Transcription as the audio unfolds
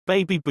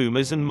Baby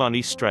boomers and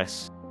money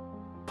stress.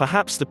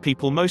 Perhaps the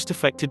people most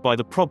affected by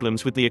the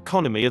problems with the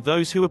economy are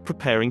those who are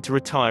preparing to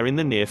retire in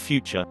the near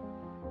future.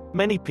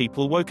 Many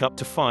people woke up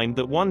to find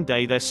that one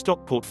day their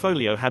stock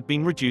portfolio had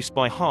been reduced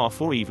by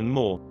half or even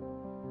more.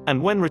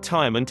 And when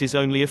retirement is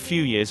only a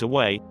few years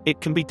away,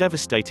 it can be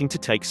devastating to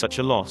take such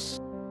a loss.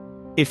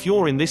 If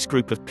you're in this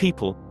group of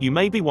people, you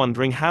may be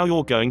wondering how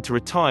you're going to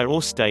retire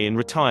or stay in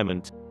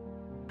retirement.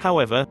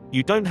 However,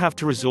 you don't have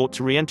to resort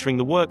to re-entering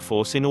the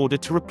workforce in order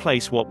to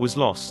replace what was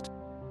lost.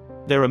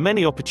 There are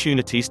many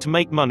opportunities to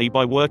make money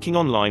by working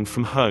online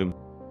from home.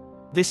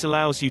 This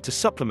allows you to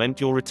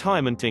supplement your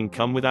retirement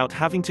income without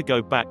having to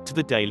go back to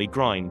the daily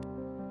grind.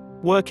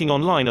 Working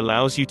online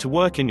allows you to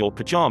work in your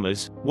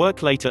pajamas,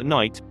 work late at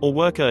night, or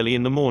work early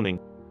in the morning.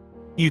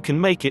 You can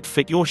make it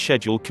fit your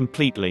schedule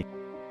completely.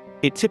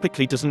 It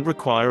typically doesn't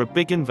require a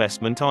big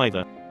investment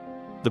either.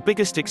 The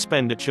biggest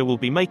expenditure will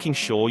be making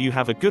sure you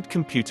have a good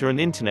computer and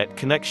internet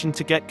connection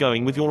to get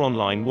going with your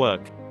online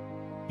work.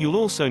 You'll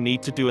also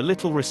need to do a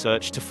little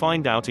research to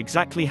find out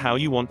exactly how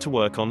you want to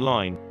work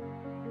online.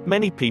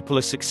 Many people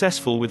are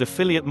successful with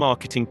affiliate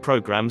marketing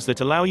programs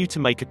that allow you to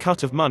make a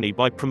cut of money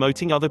by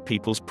promoting other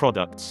people's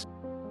products.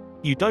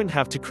 You don't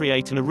have to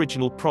create an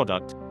original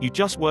product, you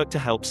just work to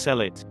help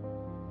sell it.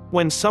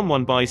 When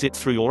someone buys it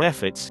through your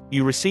efforts,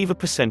 you receive a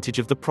percentage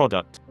of the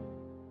product.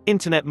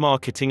 Internet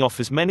marketing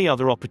offers many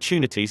other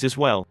opportunities as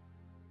well.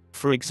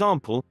 For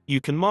example,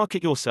 you can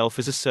market yourself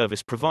as a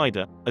service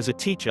provider, as a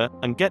teacher,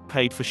 and get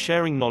paid for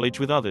sharing knowledge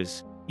with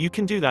others. You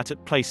can do that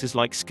at places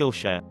like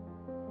Skillshare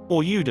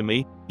or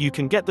Udemy. You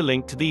can get the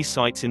link to these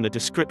sites in the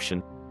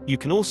description. You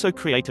can also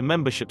create a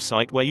membership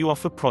site where you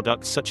offer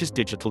products such as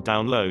digital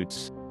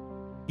downloads.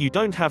 You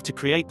don't have to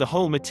create the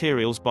whole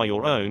materials by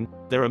your own.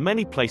 There are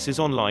many places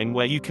online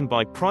where you can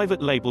buy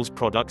private labels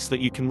products that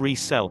you can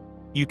resell.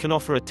 You can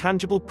offer a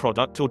tangible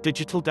product or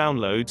digital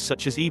downloads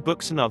such as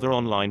ebooks and other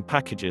online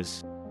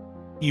packages.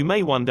 You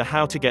may wonder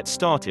how to get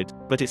started,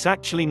 but it's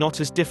actually not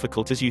as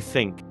difficult as you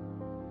think.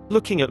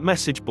 Looking at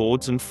message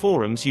boards and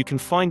forums, you can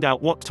find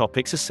out what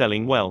topics are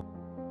selling well.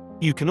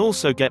 You can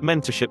also get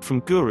mentorship from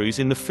gurus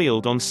in the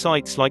field on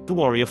sites like the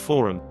Warrior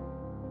Forum.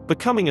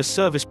 Becoming a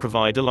service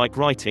provider like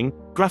writing,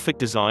 graphic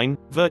design,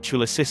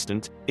 virtual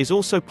assistant, is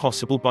also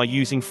possible by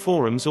using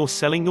forums or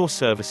selling your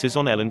services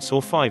on Elance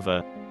or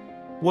Fiverr.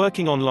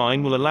 Working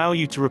online will allow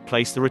you to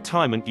replace the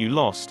retirement you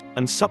lost,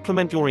 and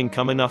supplement your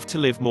income enough to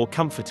live more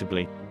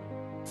comfortably.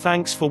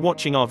 Thanks for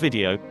watching our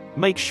video.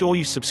 Make sure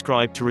you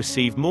subscribe to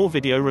receive more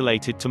video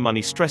related to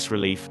money stress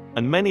relief,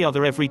 and many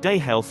other everyday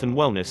health and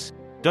wellness.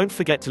 Don't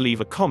forget to leave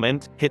a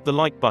comment, hit the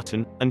like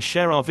button, and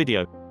share our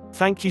video.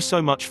 Thank you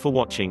so much for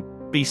watching.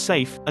 Be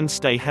safe, and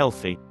stay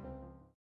healthy.